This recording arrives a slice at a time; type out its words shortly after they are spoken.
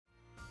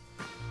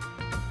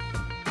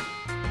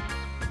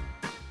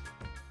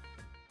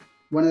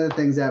one of the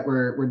things that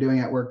we're doing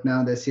at work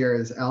now this year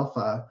is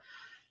Alpha.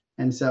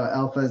 And so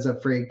Alpha is a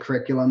free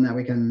curriculum that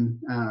we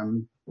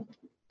can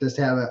just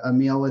have a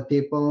meal with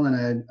people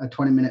and a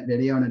 20-minute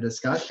video and a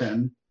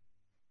discussion.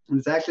 And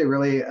it's actually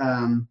really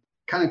kind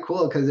of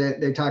cool because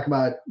they talk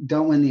about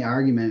don't win the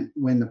argument,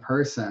 win the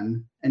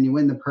person. And you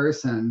win the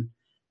person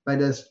by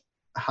just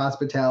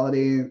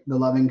hospitality, the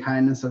loving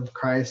kindness of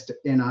Christ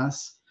in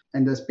us,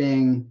 and just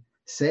being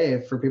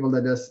safe for people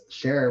to just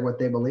share what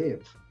they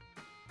believe.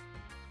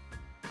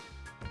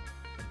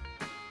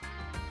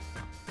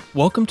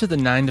 Welcome to the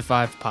 9 to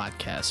 5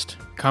 podcast,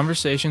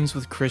 conversations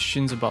with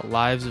Christians about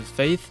lives of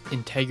faith,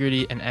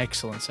 integrity, and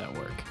excellence at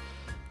work.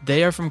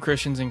 They are from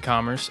Christians in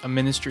Commerce, a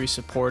ministry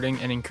supporting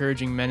and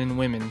encouraging men and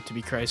women to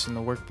be Christ in the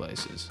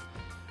workplaces.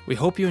 We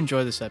hope you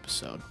enjoy this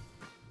episode.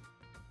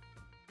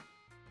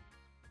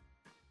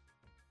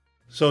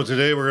 So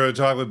today we're going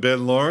to talk with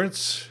Ben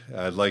Lawrence.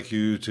 I'd like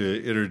you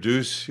to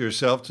introduce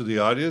yourself to the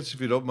audience. If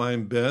you don't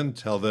mind, Ben,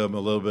 tell them a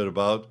little bit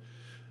about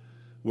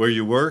where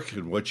you work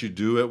and what you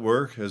do at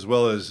work, as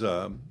well as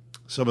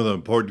some of the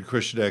important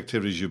Christian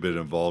activities you've been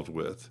involved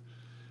with,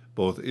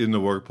 both in the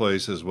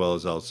workplace as well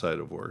as outside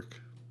of work.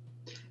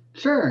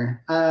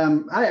 Sure.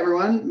 Hi,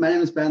 everyone. My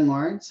name is Ben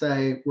Lawrence.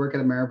 I work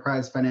at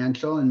Ameriprise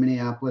Financial in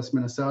Minneapolis,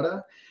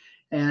 Minnesota,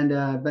 and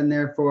I've been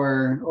there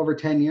for over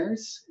 10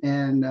 years,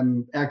 and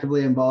I'm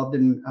actively involved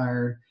in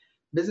our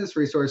business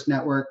resource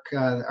network,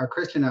 our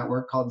Christian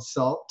network called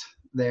SALT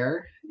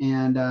there,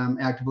 and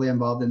actively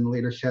involved in the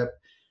leadership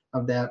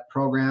of that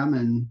program,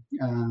 and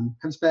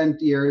have spent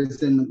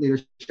years in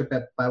leadership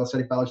at Bible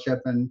Study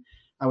Fellowship and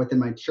within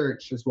my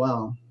church as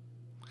well.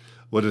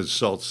 What does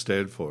SALT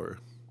stand for?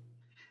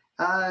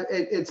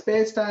 It's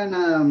based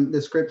on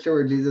the scripture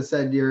where Jesus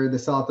said, "You're the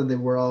salt of the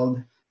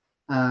world,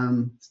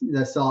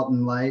 the salt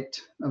and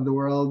light of the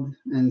world."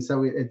 And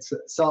so it's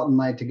salt and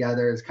light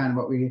together is kind of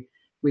what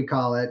we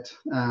call it,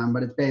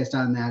 but it's based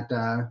on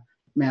that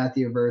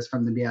Matthew verse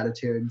from the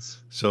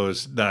Beatitudes. So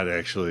it's not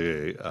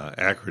actually an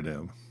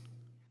acronym.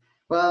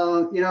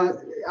 Well,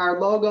 our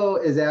logo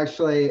is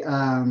actually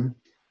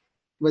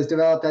was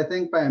developed, I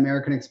think, by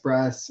American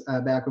Express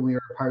back when we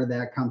were part of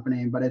that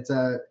company. But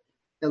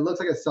it looks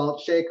like a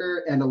salt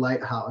shaker and a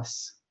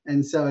lighthouse,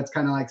 and so it's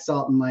kind of like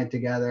salt and light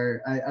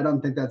together. I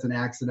don't think that's an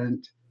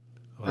accident,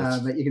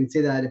 but you can see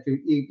that if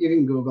you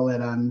can Google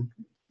it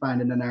find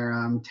it in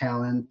our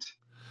talent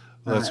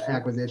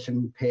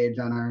acquisition page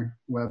on our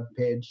web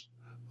page.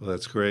 Well,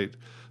 that's great.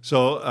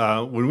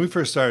 So when we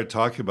first started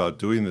talking about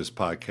doing this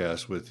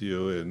podcast with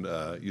you, and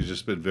you've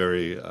just been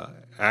very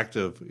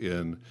active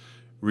in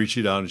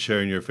reaching out and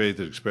sharing your faith,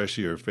 and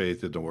especially your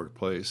faith in the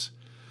workplace,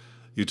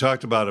 you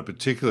talked about a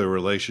particular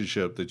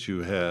relationship that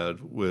you had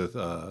with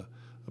a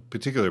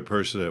particular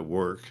person at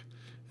work,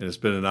 and it's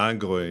been an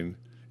ongoing,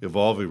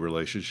 evolving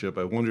relationship.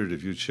 I wondered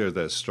if you'd share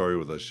that story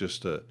with us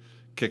just to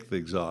kick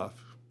things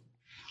off.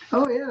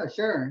 Oh, yeah,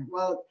 sure.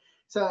 Well,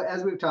 so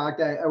as we've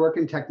talked, I work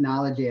in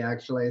technology,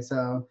 actually.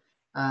 So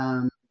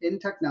in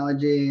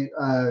technology,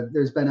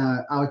 there's been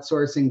an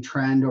outsourcing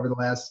trend over the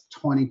last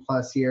 20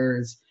 plus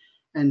years.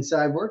 And so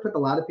I've worked with a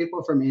lot of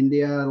people from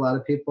India, a lot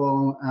of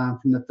people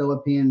from the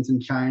Philippines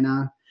and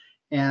China.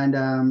 And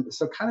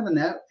so kind of in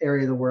that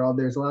area of the world,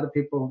 there's a lot of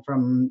people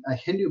from a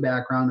Hindu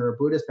background or a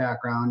Buddhist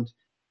background.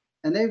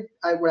 And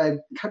what I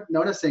kept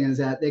noticing is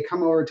that they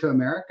come over to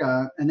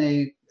America and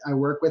I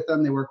work with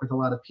them. They work with a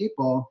lot of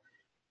people,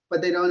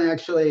 but they don't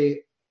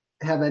actually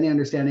have any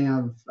understanding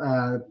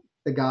of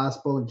the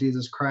gospel of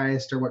Jesus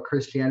Christ or what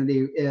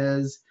Christianity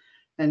is.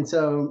 And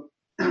so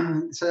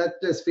that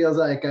just feels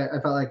like I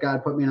felt like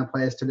God put me in a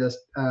place to just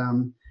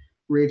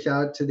reach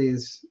out to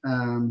these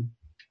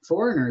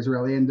foreigners,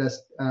 really, and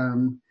just,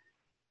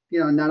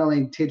 not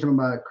only teach them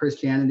about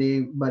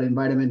Christianity, but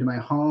invite them into my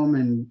home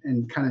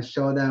and kind of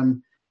show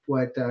them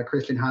what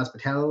Christian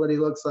hospitality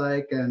looks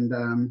like,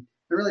 and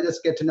really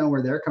just get to know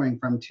where they're coming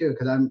from too,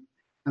 because I'm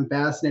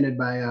fascinated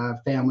by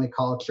family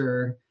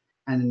culture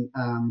and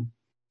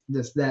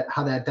just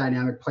how that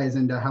dynamic plays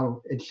into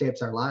how it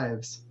shapes our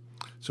lives.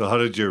 So how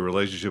did your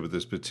relationship with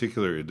this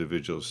particular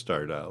individual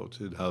start out,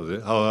 and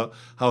how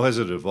has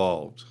it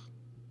evolved?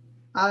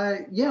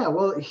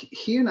 Well,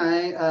 he and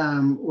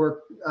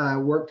I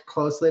worked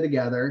closely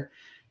together,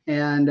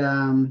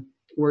 and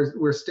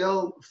we're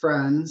still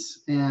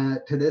friends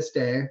to this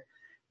day.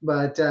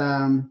 But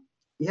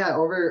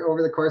over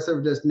the course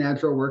of just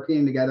natural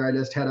working together, I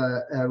just had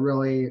a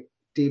really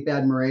deep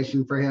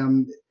admiration for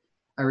him.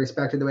 I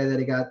respected the way that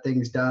he got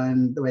things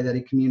done, the way that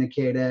he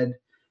communicated.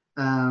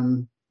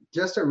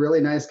 Just a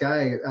really nice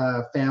guy,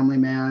 family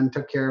man,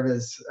 took care of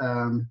his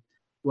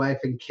wife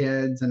and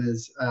kids and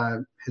his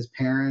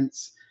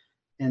parents.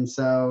 And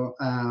so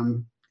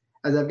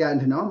as I've gotten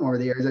to know him over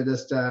the years, I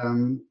just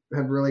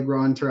have really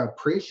grown to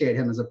appreciate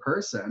him as a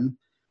person.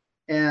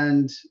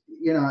 And,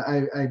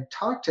 I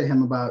talked to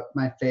him about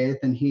my faith,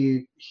 and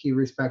he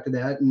respected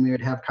that, and we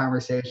would have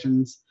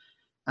conversations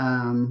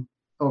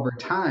over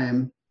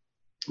time.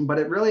 But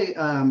it really,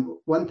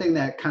 one thing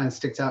that kind of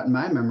sticks out in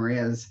my memory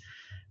is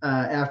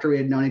after we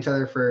had known each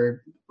other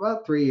for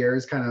about 3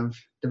 years, kind of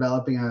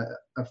developing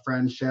a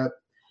friendship,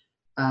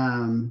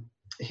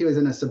 he was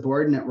in a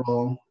subordinate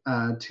role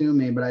to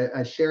me, but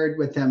I shared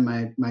with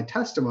him my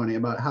testimony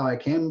about how I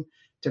came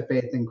to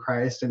faith in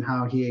Christ and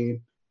how he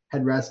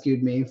had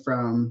rescued me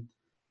from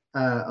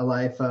a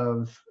life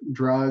of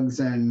drugs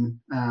and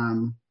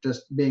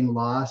just being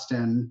lost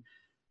and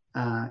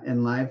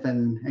in life,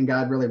 and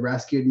God really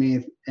rescued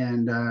me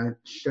and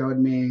showed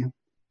me,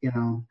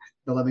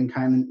 the loving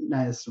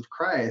kindness of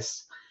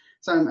Christ.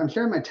 So I'm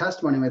sharing my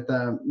testimony with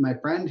my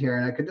friend here,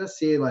 and I could just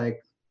see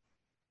like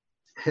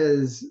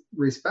his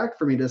respect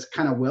for me just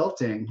kind of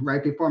wilting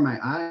right before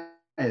my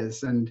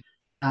eyes, and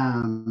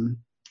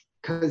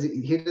because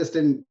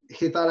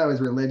he thought I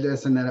was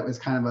religious and that it was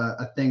kind of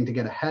a thing to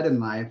get ahead in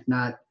life,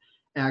 not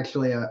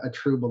actually a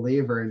true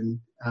believer, and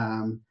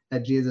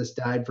that Jesus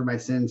died for my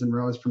sins and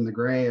rose from the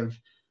grave,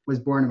 was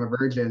born of a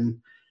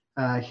virgin.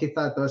 He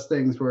thought those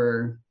things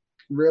were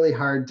really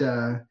hard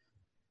to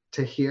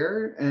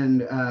hear,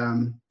 and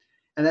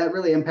that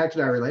really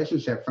impacted our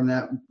relationship. From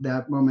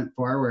that moment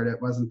forward,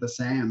 it wasn't the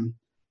same.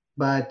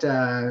 But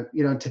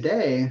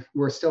today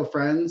we're still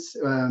friends.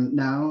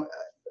 Now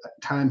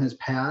time has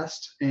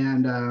passed,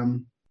 and I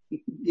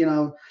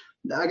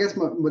guess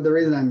the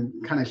reason I'm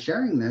kind of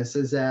sharing this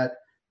is that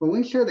when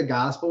we share the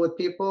gospel with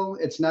people,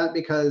 it's not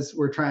because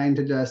we're trying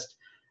to just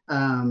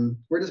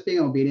we're just being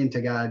obedient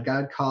to God.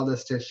 God called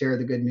us to share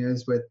the good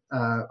news with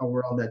a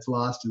world that's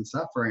lost and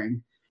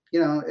suffering.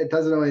 It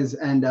doesn't always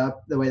end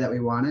up the way that we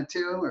want it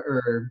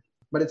to,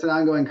 but it's an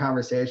ongoing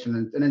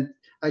conversation. And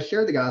I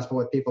share the gospel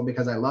with people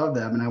because I love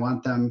them and I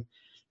want them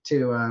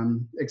to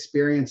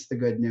experience the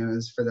good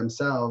news for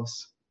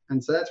themselves.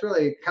 And so that's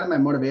really kind of my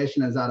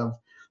motivation, is out of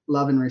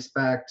love and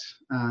respect,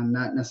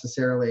 not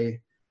necessarily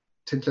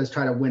to just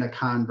try to win a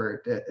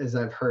convert, as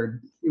I've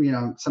heard,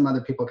 some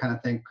other people kind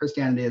of think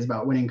Christianity is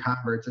about winning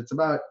converts. It's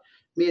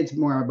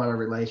more about a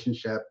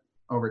relationship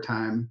over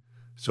time.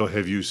 So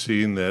have you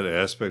seen that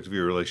aspect of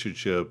your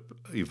relationship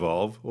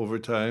evolve over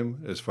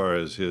time, as far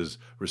as his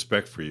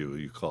respect for you,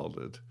 you called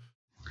it?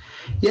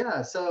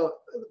 Yeah. So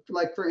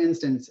like, for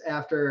instance,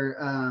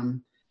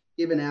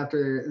 even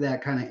after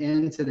that kind of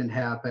incident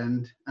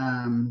happened,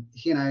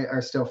 he and I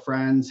are still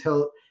friends.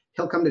 He'll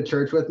come to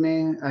church with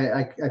me.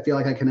 I feel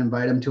like I can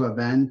invite him to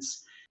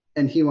events,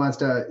 and he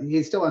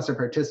still wants to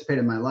participate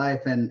in my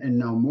life and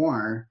know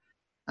more,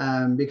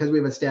 because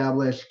we've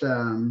established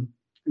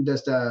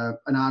just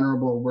an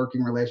honorable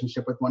working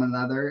relationship with one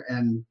another.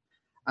 And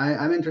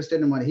I'm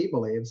interested in what he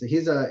believes.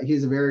 He's a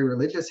very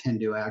religious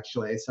Hindu,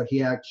 actually. So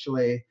he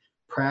actually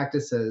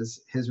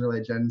practices his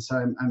religion. So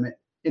I'm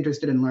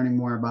interested in learning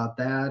more about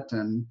that,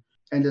 and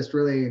just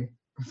really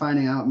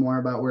finding out more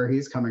about where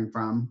he's coming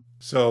from.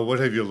 So what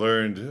have you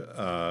learned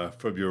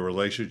from your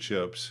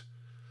relationships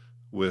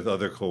with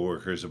other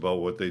coworkers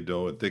about what they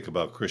know and think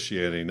about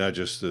Christianity, not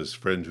just this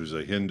friend who's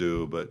a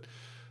Hindu, but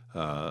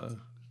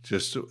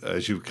just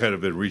as you've kind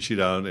of been reaching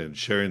out and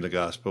sharing the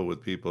gospel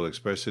with people,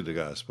 expressing the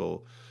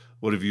gospel,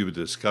 what have you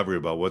discovered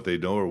about what they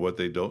know or what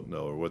they don't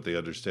know, or what they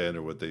understand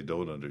or what they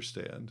don't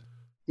understand?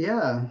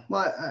 Yeah,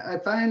 well, I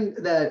find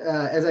that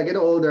as I get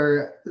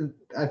older,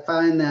 I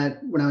find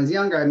that when I was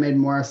younger, I made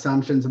more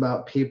assumptions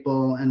about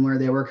people and where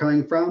they were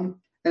coming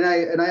from. And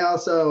I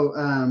also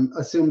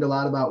assumed a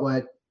lot about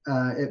what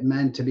it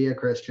meant to be a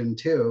Christian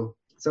too.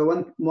 So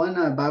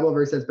one Bible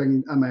verse that's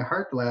been on my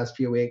heart the last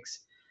few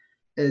weeks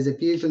is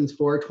Ephesians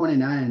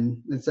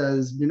 4:29. It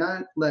says, "Do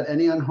not let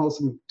any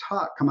unwholesome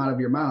talk come out of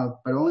your mouth,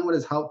 but only what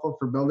is helpful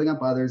for building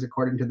up others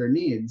according to their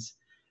needs,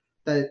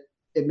 that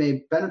it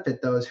may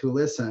benefit those who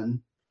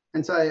listen."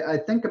 And so I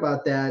think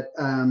about that.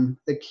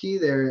 The key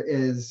there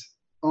is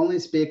only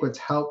speak what's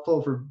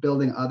helpful for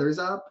building others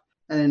up.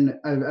 And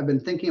I've been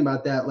thinking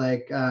about that,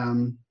 like,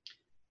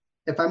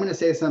 if I'm going to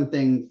say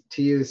something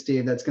to you,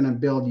 Steve, that's going to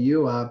build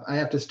you up, I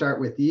have to start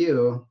with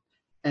you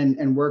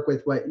and work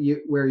with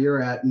where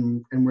you're at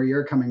and where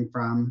you're coming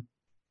from.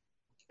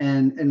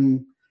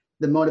 And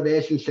the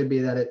motivation should be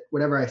that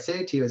whatever I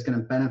say to you is going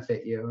to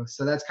benefit you.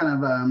 So that's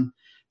kind of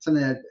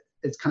something that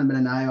it's kind of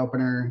been an eye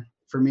opener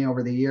for me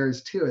over the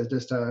years too, is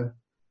just to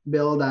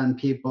build on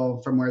people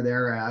from where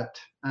they're at.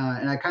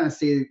 And I kind of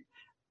see,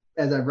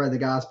 as I've read the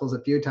Gospels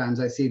a few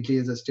times, I see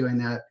Jesus doing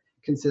that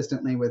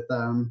consistently with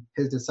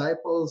his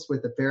disciples,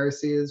 with the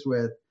Pharisees,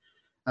 with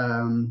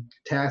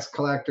tax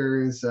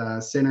collectors,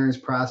 sinners,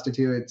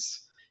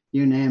 prostitutes,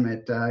 you name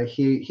it.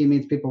 He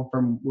meets people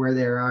from where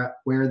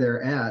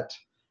they're at,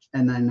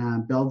 and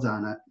then builds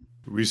on it.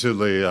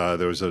 Recently,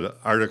 there was an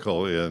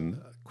article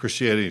in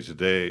Christianity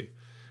Today,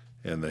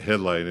 and the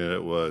headline in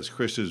it was,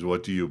 "Christians,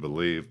 what do you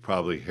believe?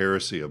 Probably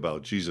heresy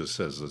about Jesus,"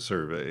 says the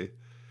survey.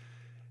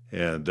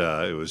 And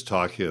it was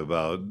talking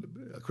about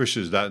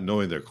Christians not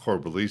knowing their core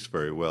beliefs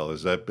very well.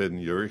 Has that been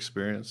your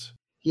experience?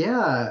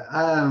 Yeah,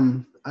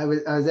 I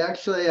was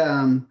actually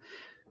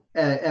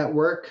at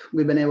work.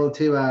 We've been able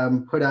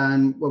to put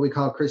on what we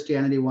call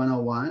Christianity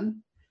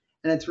 101.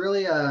 And it's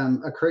really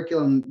a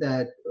curriculum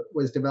that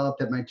was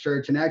developed at my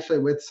church, and actually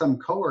with some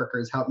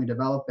coworkers helped me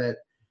develop it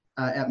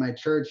at my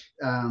church,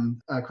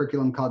 a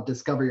curriculum called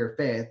Discover Your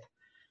Faith.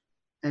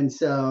 And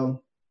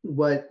so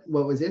what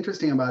was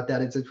interesting about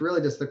that is it's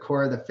really just the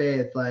core of the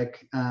faith.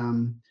 Like,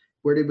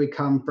 where did we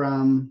come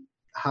from?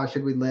 How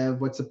should we live?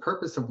 What's the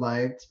purpose of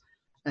life?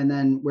 And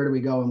then where do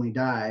we go when we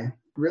die?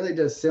 Really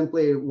just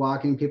simply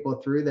walking people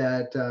through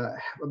that.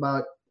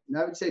 About,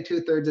 I would say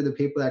 2/3 of the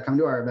people that come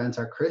to our events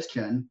are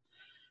Christian.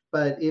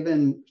 But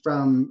even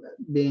from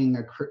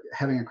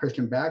having a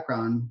Christian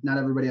background, not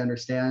everybody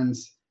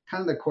understands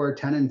kind of the core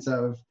tenets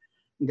of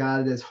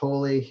God is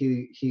holy,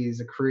 he's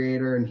a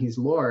creator, and he's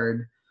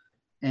Lord,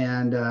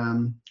 and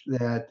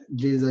that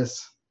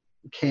Jesus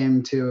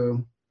came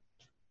to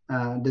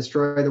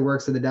destroy the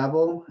works of the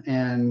devil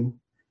and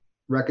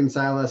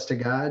reconcile us to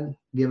God,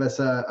 give us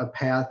a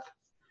path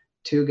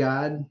to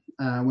God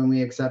when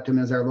we accept him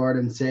as our Lord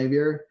and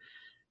Savior,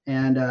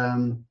 and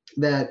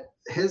that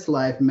his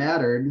life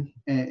mattered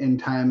in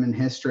time and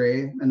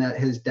history, and that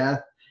his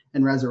death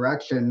and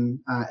resurrection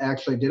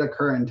actually did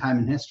occur in time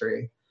and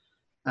history.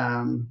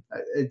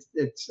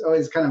 It's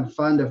always kind of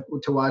fun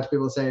to watch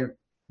people say,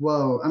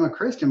 "Whoa, I'm a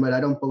Christian, but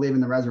I don't believe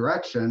in the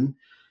resurrection,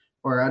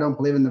 or I don't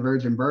believe in the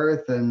virgin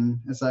birth." And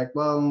it's like,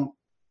 well,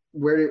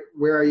 where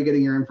are you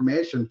getting your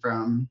information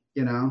from?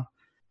 You know,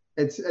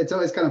 it's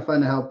always kind of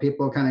fun to help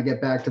people kind of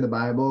get back to the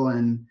Bible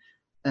and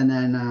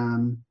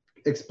then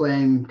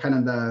explain kind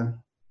of the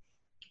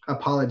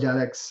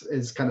apologetics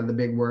is kind of the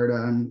big word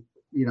on,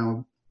 you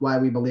know, why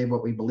we believe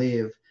what we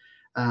believe,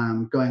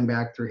 going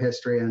back through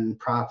history and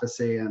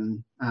prophecy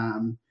and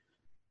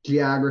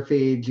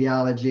geography,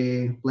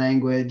 geology,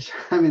 language.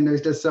 I mean,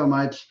 there's just so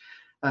much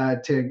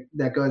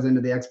that goes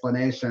into the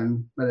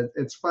explanation, but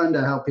it's fun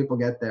to help people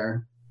get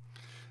there.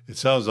 It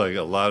sounds like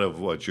a lot of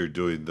what you're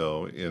doing,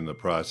 though, in the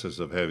process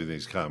of having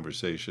these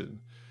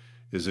conversations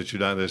is that you're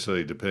not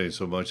necessarily depending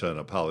so much on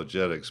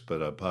apologetics,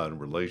 but upon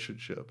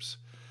relationships.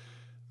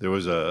 There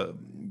was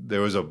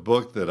a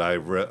book that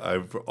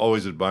I've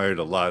always admired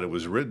a lot. It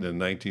was written in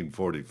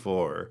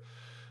 1944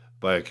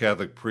 by a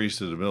Catholic priest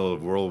in the middle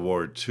of World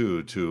War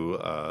II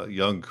to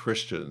young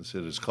Christians,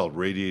 and it's called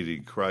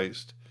Radiating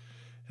Christ.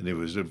 And he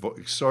was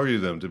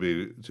exhorting them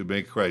to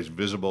make Christ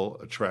visible,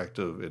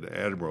 attractive, and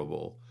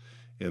admirable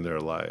in their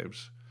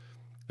lives.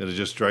 And it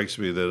just strikes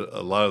me that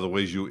a lot of the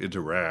ways you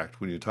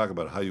interact, when you talk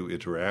about how you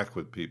interact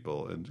with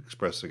people and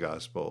express the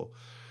gospel,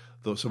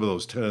 some of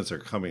those tenets are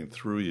coming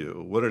through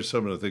you. What are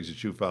some of the things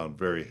that you found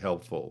very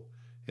helpful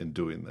in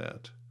doing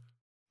that?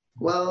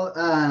 Well,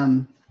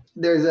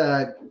 there's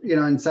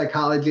in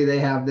psychology, they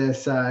have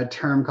this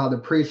term called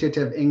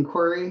appreciative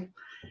inquiry.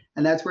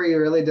 And that's where you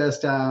really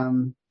just,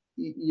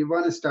 you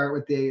want to start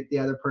with the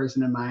other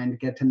person in mind,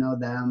 get to know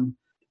them,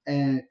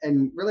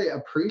 and really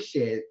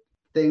appreciate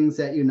things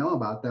that you know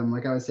about them.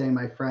 Like I was saying,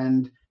 my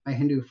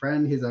Hindu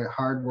friend, he's a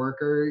hard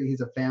worker. He's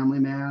a family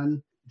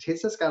man.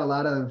 He's just got a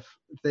lot of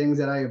things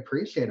that I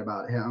appreciate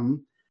about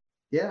him.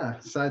 Yeah.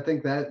 So I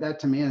think that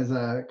to me is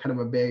a kind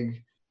of a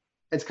big,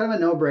 it's kind of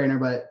a no-brainer,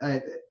 but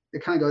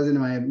it kind of goes into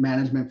my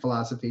management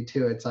philosophy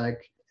too. It's like,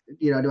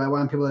 do I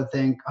want people to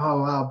think,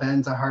 oh, wow,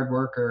 Ben's a hard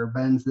worker,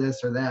 Ben's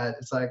this or that?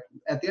 It's like,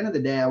 at the end of the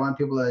day, I want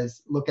people to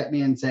look at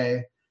me and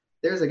say,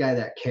 there's a guy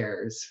that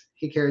cares.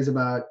 He cares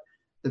about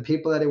the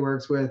people that he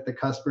works with, the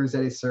customers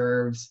that he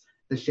serves,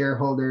 the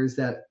shareholders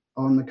that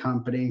own the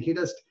company. He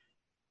just,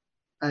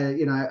 I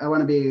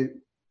want to be,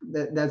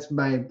 that's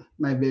my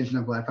vision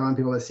of life. I want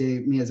people to see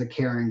me as a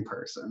caring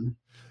person.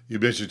 You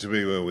mentioned to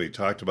me when we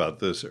talked about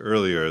this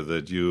earlier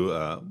that you,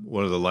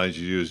 one of the lines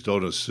you used,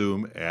 don't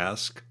assume,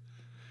 ask.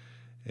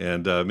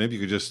 And maybe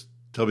you could just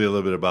tell me a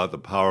little bit about the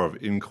power of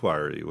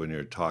inquiry when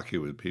you're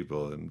talking with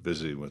people and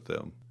visiting with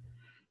them.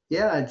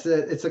 Yeah,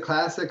 it's a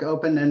classic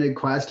open-ended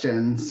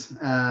questions.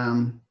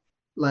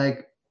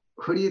 Like,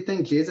 who do you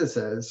think Jesus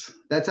is?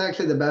 That's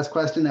actually the best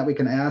question that we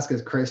can ask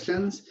as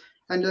Christians.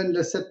 And then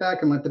just sit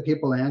back and let the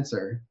people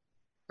answer.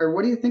 Or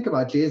what do you think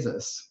about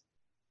Jesus?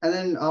 And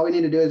then all we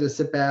need to do is just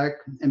sit back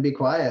and be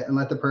quiet and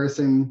let the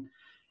person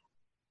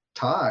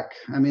talk.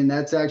 I mean,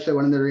 that's actually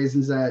one of the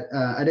reasons that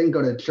I didn't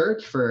go to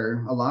church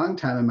for a long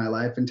time in my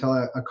life until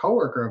a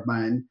coworker of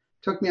mine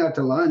took me out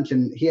to lunch,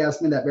 and he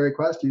asked me that very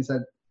question. He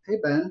said, "Hey,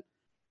 Ben,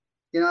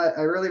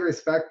 I really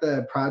respect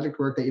the project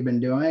work that you've been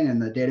doing and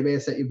the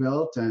database that you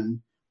built, and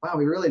wow,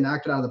 we really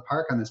knocked it out of the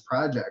park on this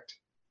project."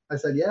 I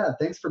said, "Yeah,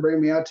 thanks for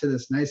bringing me out to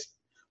this nice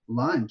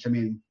lunch. I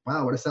mean,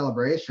 wow, what a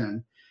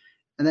celebration."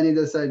 And then he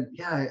just said,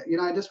 "Yeah,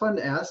 I just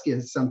wanted to ask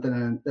you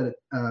something that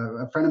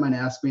a friend of mine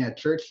asked me at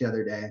church the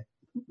other day.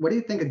 What do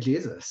you think of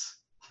Jesus?"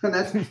 And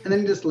then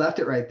he just left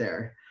it right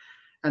there.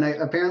 And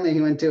apparently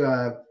he went to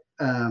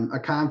a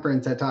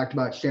conference that talked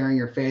about sharing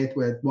your faith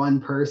with one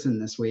person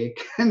this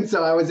week. And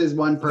so I was his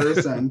one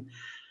person.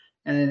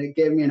 And it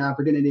gave me an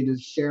opportunity to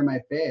share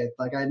my faith.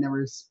 Like, I'd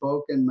never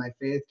spoken my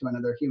faith to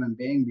another human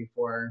being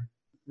before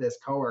this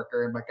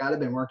coworker, but God had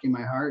been working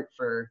my heart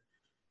for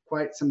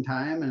quite some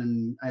time.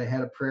 And I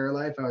had a prayer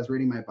life. I was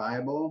reading my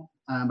Bible,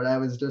 but I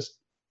was just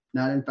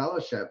not in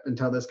fellowship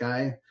until this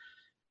guy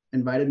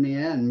invited me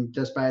in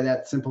just by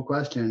that simple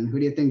question. Who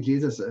do you think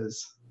Jesus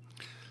is?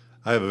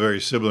 I have a very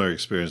similar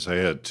experience. I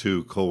had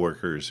two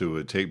coworkers who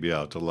would take me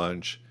out to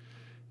lunch,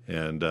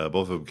 and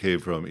both of them came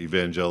from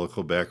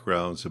evangelical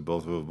backgrounds, and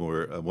both of them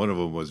were. One of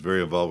them was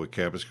very involved with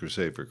Campus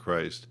Crusade for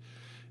Christ,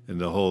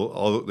 and they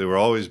were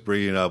always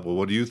bringing up, well,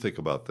 what do you think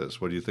about this?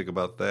 What do you think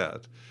about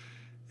that?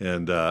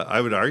 And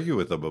I would argue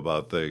with them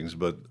about things,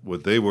 but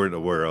what they weren't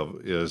aware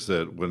of is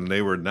that when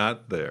they were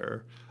not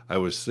there, I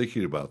was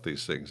thinking about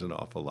these things an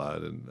awful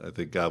lot, and I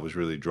think God was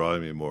really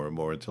drawing me more and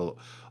more until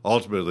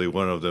ultimately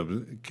one of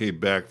them came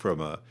back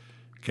from a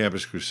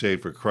Campus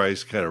Crusade for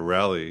Christ kind of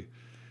rally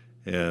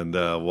and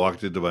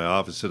walked into my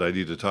office and said, I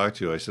need to talk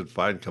to you. I said,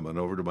 fine, come on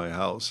over to my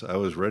house. I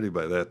was ready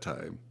by that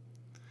time.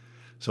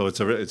 So it's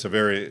a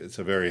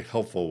very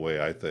helpful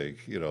way, I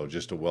think,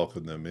 just to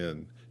welcome them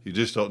in. You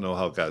just don't know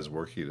how God's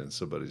working in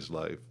somebody's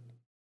life.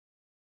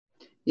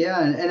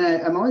 Yeah,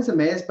 and I'm always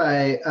amazed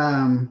by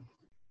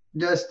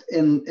just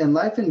in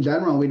life in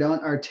general, we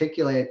don't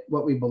articulate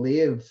what we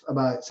believe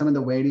about some of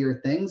the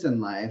weightier things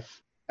in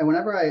life. And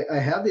whenever I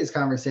have these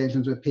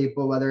conversations with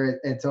people,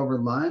 whether it's over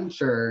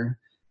lunch or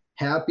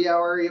happy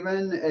hour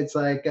even, it's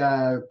like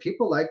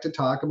people like to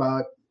talk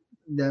about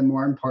the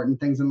more important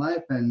things in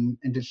life and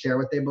to share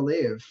what they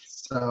believe.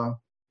 So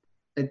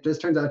it just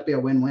turns out to be a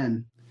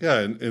win-win. Yeah,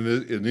 and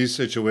in these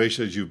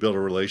situations, you build a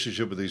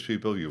relationship with these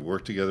people. You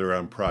work together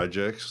on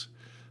projects.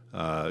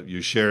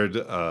 You shared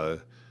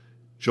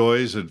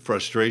joys and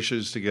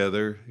frustrations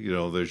together.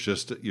 There's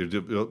just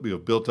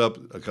you've built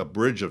up like a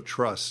bridge of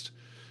trust,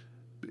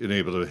 being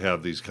able to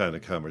have these kind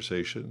of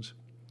conversations.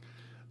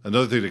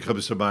 Another thing that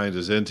comes to mind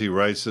is N.T.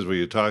 Wright says, when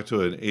you talk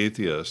to an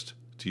atheist,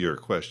 to your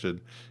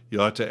question,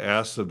 you ought to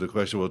ask them the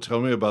question, well,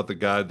 tell me about the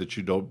God that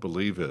you don't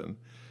believe in,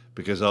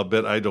 because I'll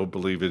bet I don't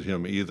believe in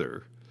him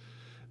either,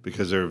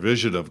 because their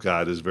vision of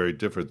God is very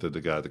different than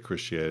the God that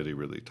Christianity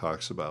really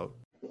talks about.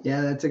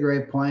 Yeah, that's a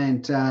great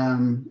point.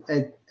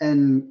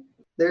 And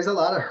there's a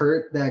lot of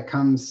hurt that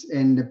comes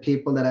into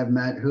people that I've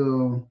met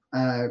who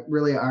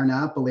really are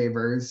not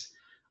believers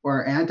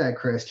or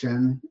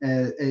anti-Christian.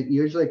 It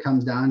usually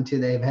comes down to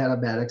they've had a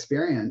bad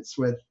experience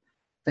with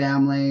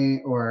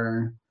family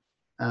or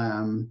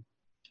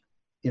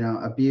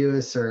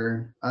abuse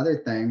or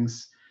other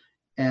things,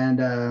 and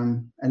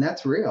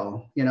that's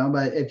real,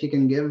 but if you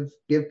can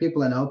give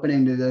people an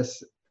opening to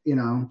just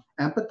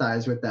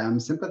empathize with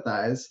them,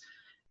 sympathize,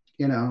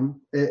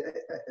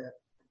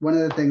 one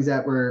of the things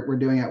that we're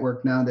doing at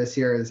work now this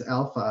year is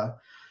Alpha.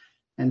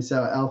 And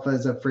so Alpha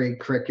is a free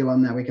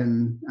curriculum that we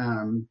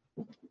can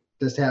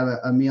just have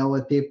a meal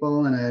with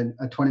people and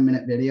a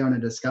 20-minute video and a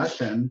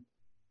discussion.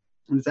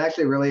 And it's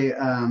actually really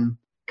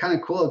kind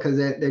of cool because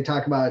they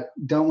talk about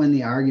don't win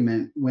the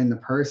argument, win the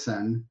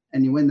person.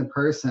 And you win the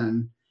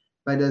person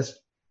by just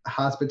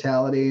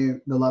hospitality,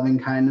 the loving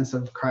kindness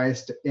of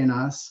Christ in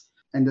us,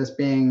 and just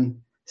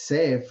being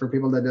safe for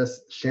people to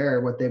just share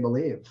what they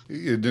believe.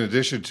 In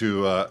addition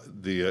to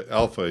the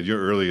Alpha,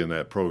 you're early in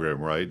that program,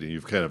 right? And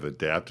you've kind of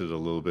adapted a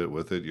little bit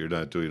with it. You're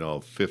not doing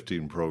all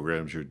 15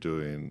 programs. You're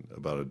doing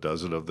about a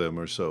dozen of them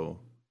or so.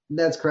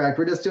 That's correct.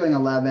 We're just doing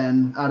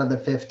 11 out of the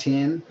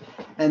 15,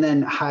 and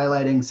then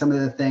highlighting some of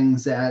the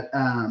things that,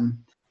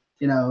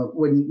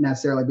 wouldn't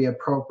necessarily be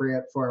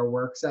appropriate for a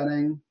work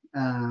setting.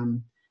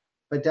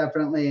 But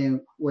definitely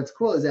what's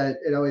cool is that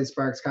it always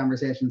sparks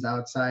conversations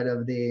outside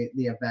of the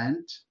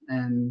event.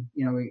 And,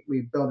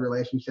 we build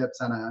relationships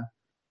on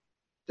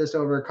just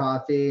over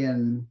coffee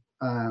and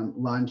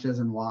lunches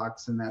and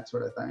walks and that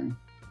sort of thing.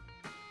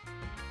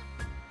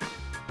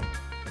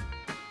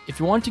 If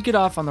you want to get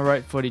off on the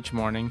right foot each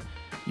morning,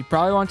 you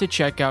probably want to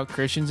check out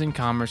Christians in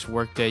Commerce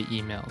Workday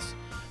emails.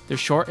 They're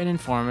short and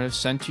informative,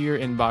 sent to your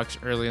inbox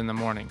early in the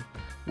morning.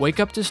 Wake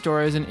up to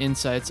stories and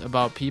insights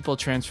about people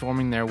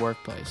transforming their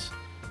workplace.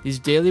 These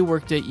daily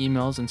Workday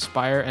emails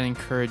inspire and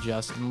encourage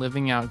us in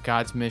living out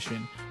God's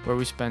mission, where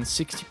we spend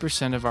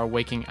 60% of our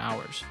waking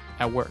hours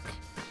at work.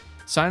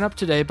 Sign up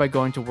today by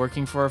going to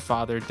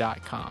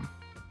workingforourfather.com.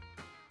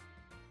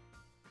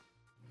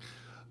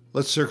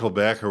 Let's circle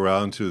back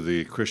around to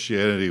the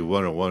Christianity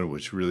 101,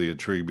 which really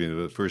intrigued me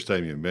the first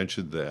time you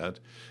mentioned that.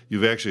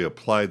 You've actually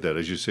applied that.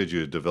 As you said, you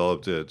had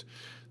developed it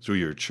through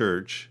your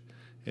church,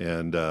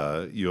 and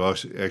you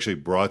also actually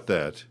brought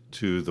that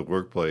to the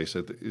workplace.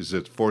 Is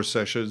it 4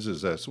 sessions?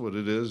 Is that what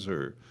it is?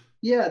 Or?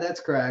 Yeah, that's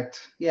correct.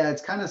 Yeah,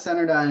 it's kind of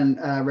centered on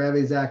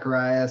Ravi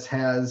Zacharias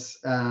has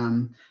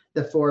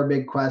the 4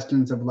 big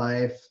questions of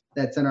life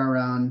that center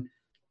around,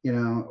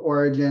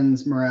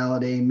 origins,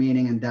 morality,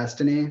 meaning, and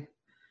destiny.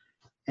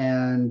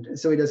 And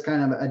so we just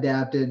kind of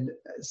adapted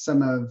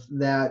some of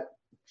that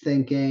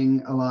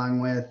thinking along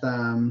with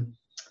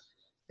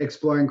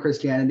Exploring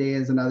Christianity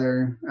is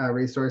another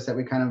resource that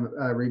we kind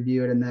of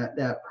reviewed in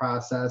that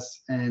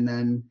process, and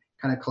then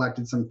kind of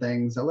collected some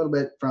things a little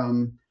bit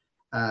from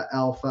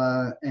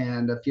Alpha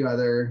and a few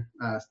other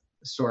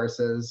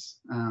sources.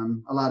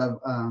 A lot of,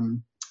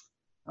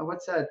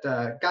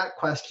 Got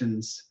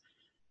Questions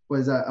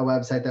was a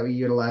website that we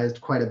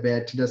utilized quite a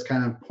bit to just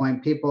kind of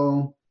point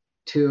people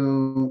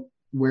to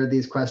where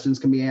these questions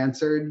can be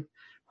answered,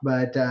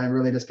 but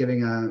really just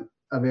giving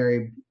a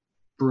very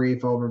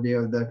brief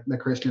overview of the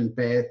Christian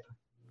faith.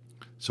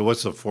 So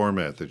what's the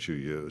format that you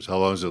use? How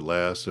long does it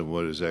last, and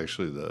what is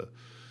actually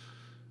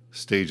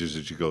stages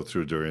that you go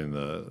through during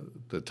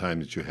the time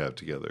that you have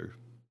together?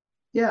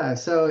 Yeah,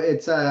 so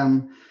it's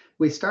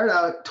we start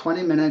out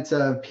 20 minutes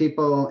of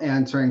people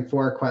answering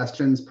 4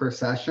 questions per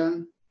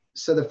session.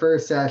 So the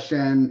first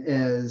session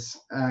is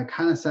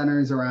kind of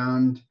centers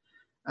around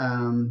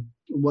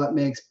what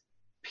makes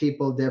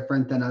people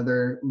different than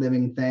other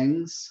living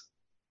things.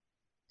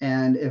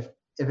 And if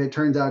it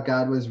turns out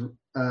God was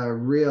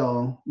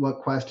real, what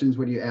questions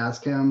would you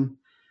ask him?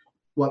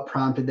 What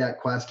prompted that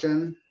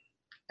question?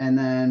 And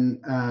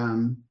then,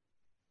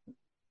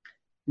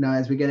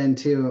 as we get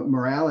into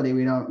morality,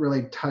 we don't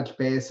really touch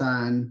base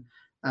on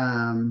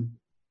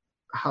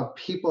how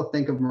people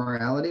think of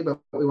morality, but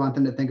we want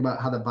them to think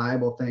about how the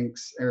Bible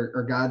thinks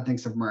or God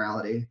thinks of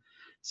morality.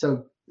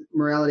 So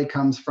morality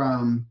comes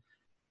from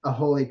a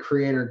holy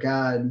creator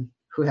God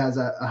who has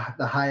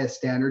the highest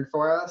standard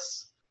for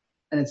us.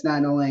 And it's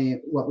not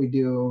only what we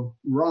do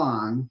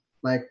wrong,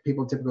 like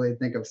people typically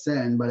think of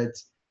sin, but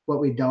it's what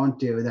we don't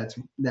do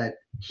that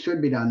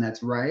should be done,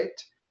 that's right.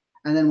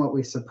 And then what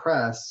we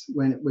suppress,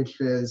 which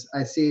is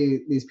I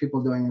see these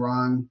people doing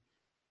wrong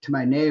to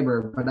my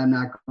neighbor, but I'm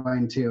not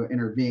going to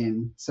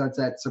intervene. So it's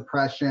that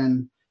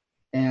suppression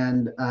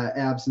and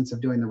absence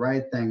of doing the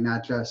right thing,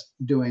 not just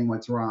doing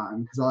what's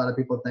wrong. Because a lot of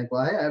people think,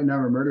 well, hey, I've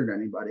never murdered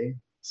anybody.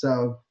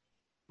 So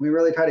we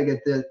really try to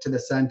get to the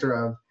center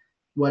of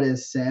what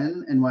is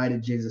sin and why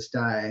did Jesus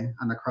die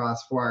on the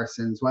cross for our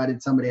sins? Why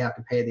did somebody have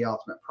to pay the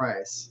ultimate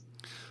price?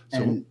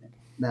 And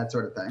that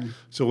sort of thing.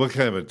 So what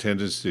kind of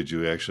attendance did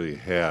you actually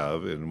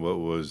have, and what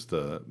was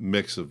the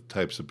mix of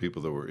types of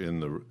people that were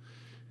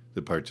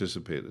that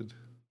participated?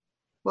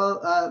 Well,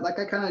 like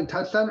I kind of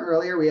touched on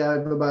earlier, we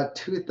have about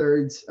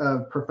 2/3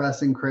 of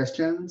professing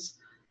Christians.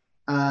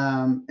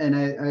 And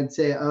I'd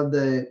say of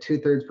the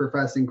 2/3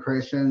 professing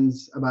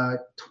Christians, about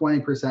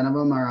 20% of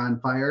them are on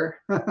fire,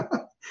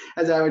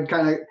 as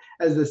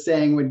the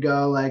saying would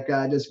go, like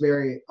just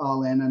very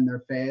all in on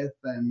their faith.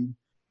 And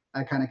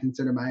I kind of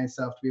consider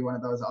myself to be one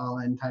of those all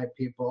in type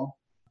people.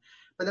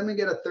 But then we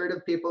get 1/3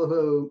 of people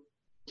who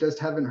just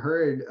haven't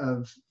heard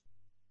of,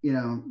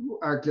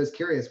 are just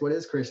curious, what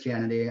is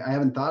Christianity? I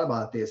haven't thought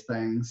about these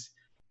things.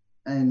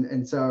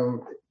 And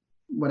so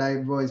what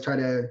I've always tried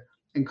to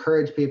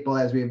encourage people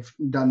as we've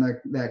done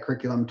that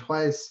curriculum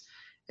twice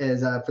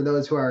is for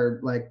those who are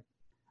like,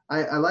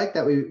 I like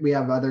that we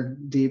have other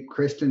deep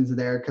Christians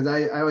there, because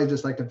I always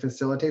just like to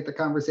facilitate the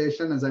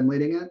conversation as I'm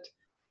leading it.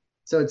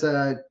 So it's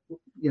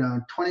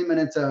 20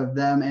 minutes of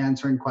them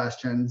answering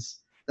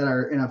questions that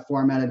are in a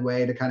formatted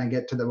way to kind of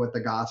get to what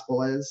the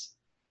gospel is,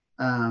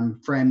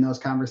 frame those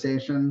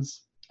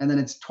conversations. And then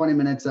it's 20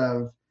 minutes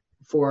of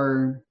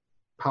 4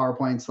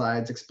 PowerPoint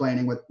slides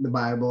explaining what the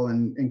Bible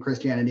and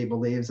Christianity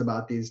believes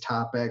about these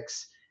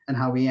topics and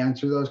how we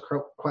answer those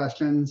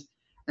questions.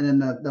 And then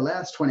the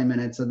last 20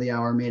 minutes of the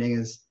hour meeting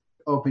is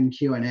open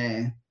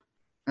Q&A.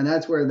 And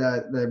that's where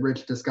the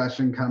rich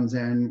discussion comes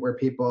in, where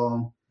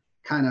people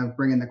kind of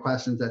bring in the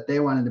questions that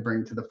they wanted to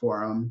bring to the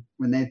forum.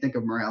 When they think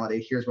of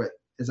morality, here's what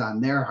is on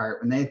their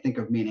heart. When they think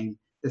of meaning,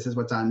 this is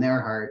what's on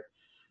their heart.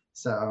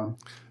 So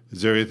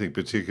is there anything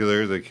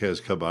particular that has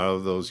come out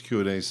of those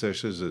Q&A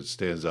sessions that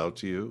stands out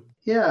to you?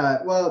 Yeah,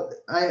 well,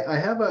 I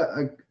have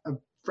a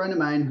friend of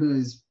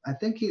mine I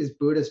think he's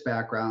Buddhist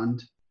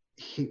background,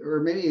 or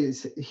maybe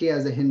he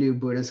has a Hindu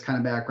Buddhist kind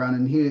of background.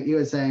 And he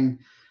was saying,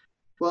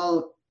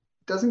 well,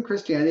 doesn't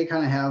Christianity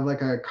kind of have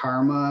like a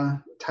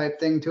karma type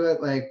thing to it?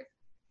 Like,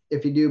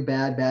 if you do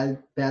bad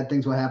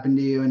things will happen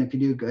to you. And if you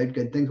do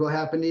good things will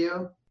happen to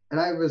you. And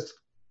I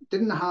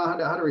didn't know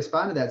how to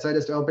respond to that. So I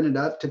just opened it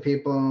up to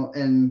people,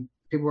 and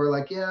people were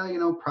like, yeah,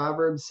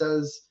 Proverbs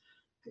says,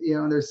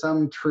 there's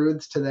some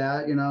truths to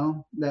that,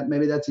 that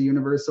maybe that's a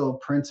universal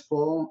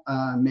principle,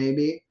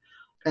 maybe.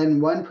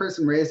 And one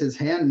person raised his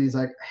hand and he's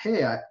like,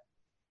 hey,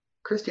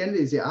 Christianity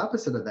is the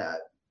opposite of that.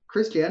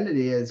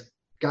 Christianity is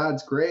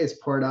God's grace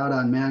poured out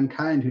on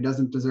mankind who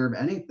doesn't deserve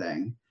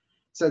anything.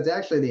 So it's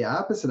actually the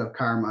opposite of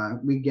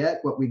karma. We get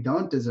what we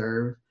don't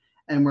deserve,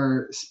 and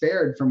we're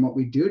spared from what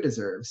we do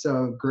deserve.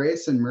 So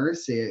grace and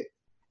mercy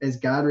is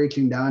God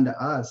reaching down to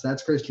us.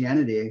 That's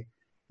Christianity,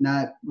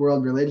 not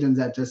world religions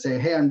that just say,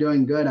 hey, I'm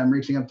doing good, I'm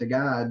reaching up to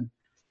God.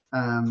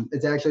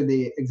 It's actually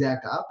the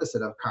exact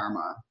opposite of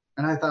karma.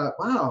 And I thought,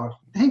 wow,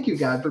 thank you,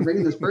 God, for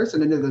bringing this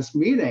person into this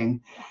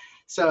meeting.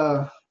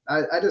 So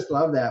I just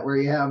love that, where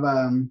you have,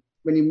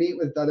 when you meet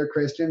with other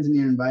Christians and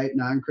you invite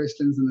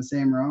non-Christians in the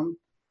same room,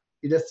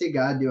 you just see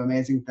God do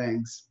amazing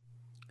things.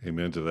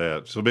 Amen to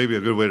that. So maybe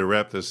a good way to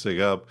wrap this thing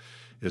up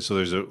is, so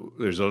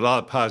there's a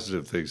lot of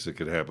positive things that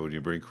can happen when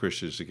you bring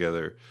Christians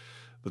together,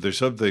 but there's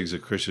some things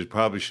that Christians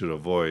probably should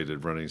avoid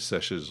in running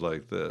sessions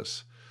like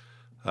this.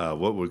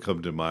 What would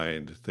come to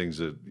mind, things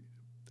that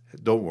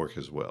don't work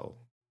as well?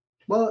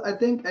 Well, I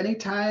think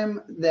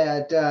anytime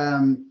that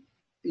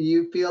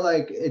you feel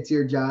like it's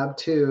your job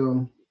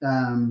to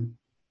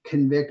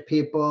convict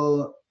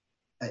people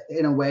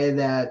in a way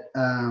that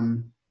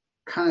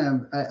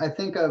I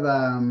think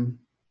of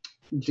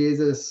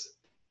Jesus,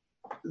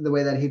 the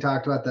way that he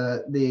talked about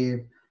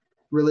the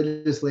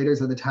religious leaders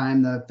of the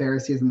time, the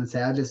Pharisees and the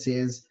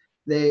Sadducees.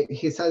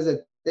 He says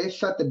that they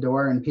shut the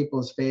door in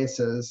people's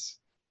faces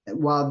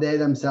while they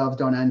themselves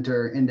don't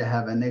enter into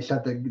heaven. They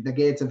shut the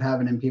gates of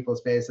heaven in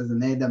people's faces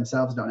and they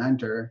themselves don't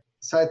enter.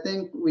 So I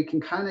think we can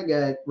kind of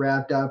get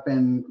wrapped up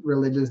in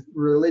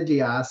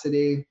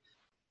religiosity.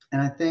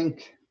 And I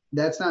think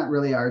that's not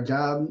really our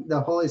job.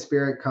 The Holy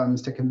Spirit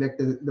comes to convict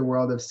the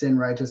world of sin,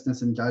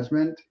 righteousness, and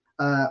judgment.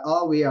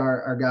 All we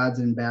are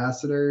God's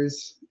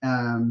ambassadors,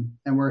 and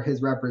we're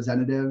his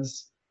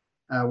representatives.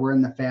 We're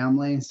in the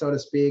family, so to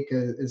speak,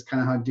 is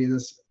kind of how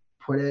Jesus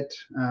put it.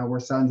 We're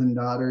sons and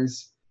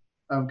daughters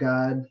of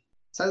God.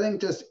 So I think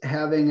just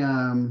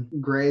having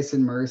grace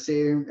and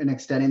mercy and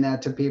extending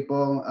that to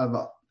people of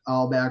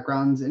all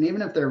backgrounds, and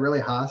even if they're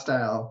really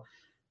hostile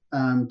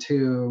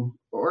to,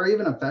 or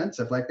even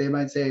offensive, like they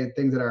might say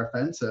things that are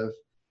offensive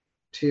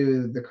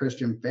to the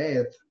Christian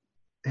faith,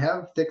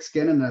 have thick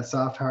skin and a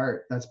soft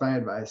heart. That's my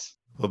advice.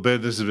 Well,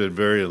 Ben, this has been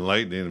very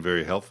enlightening and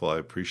very helpful. I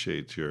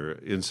appreciate your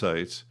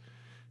insights,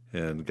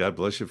 and God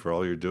bless you for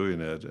all you're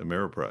doing at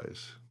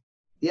Ameriprise.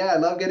 Yeah, I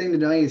love getting to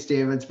know you,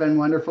 Steve. It's been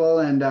wonderful,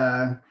 and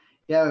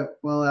yeah,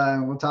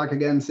 we'll talk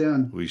again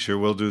soon. We sure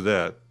will do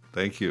that.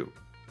 Thank you.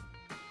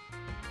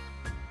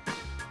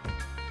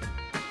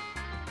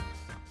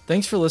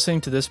 Thanks for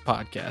listening to this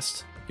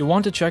podcast. You'll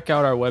want to check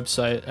out our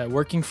website at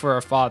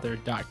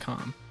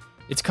workingforourfather.com.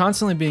 It's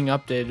constantly being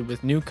updated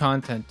with new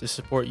content to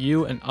support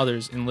you and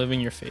others in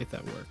living your faith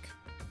at work.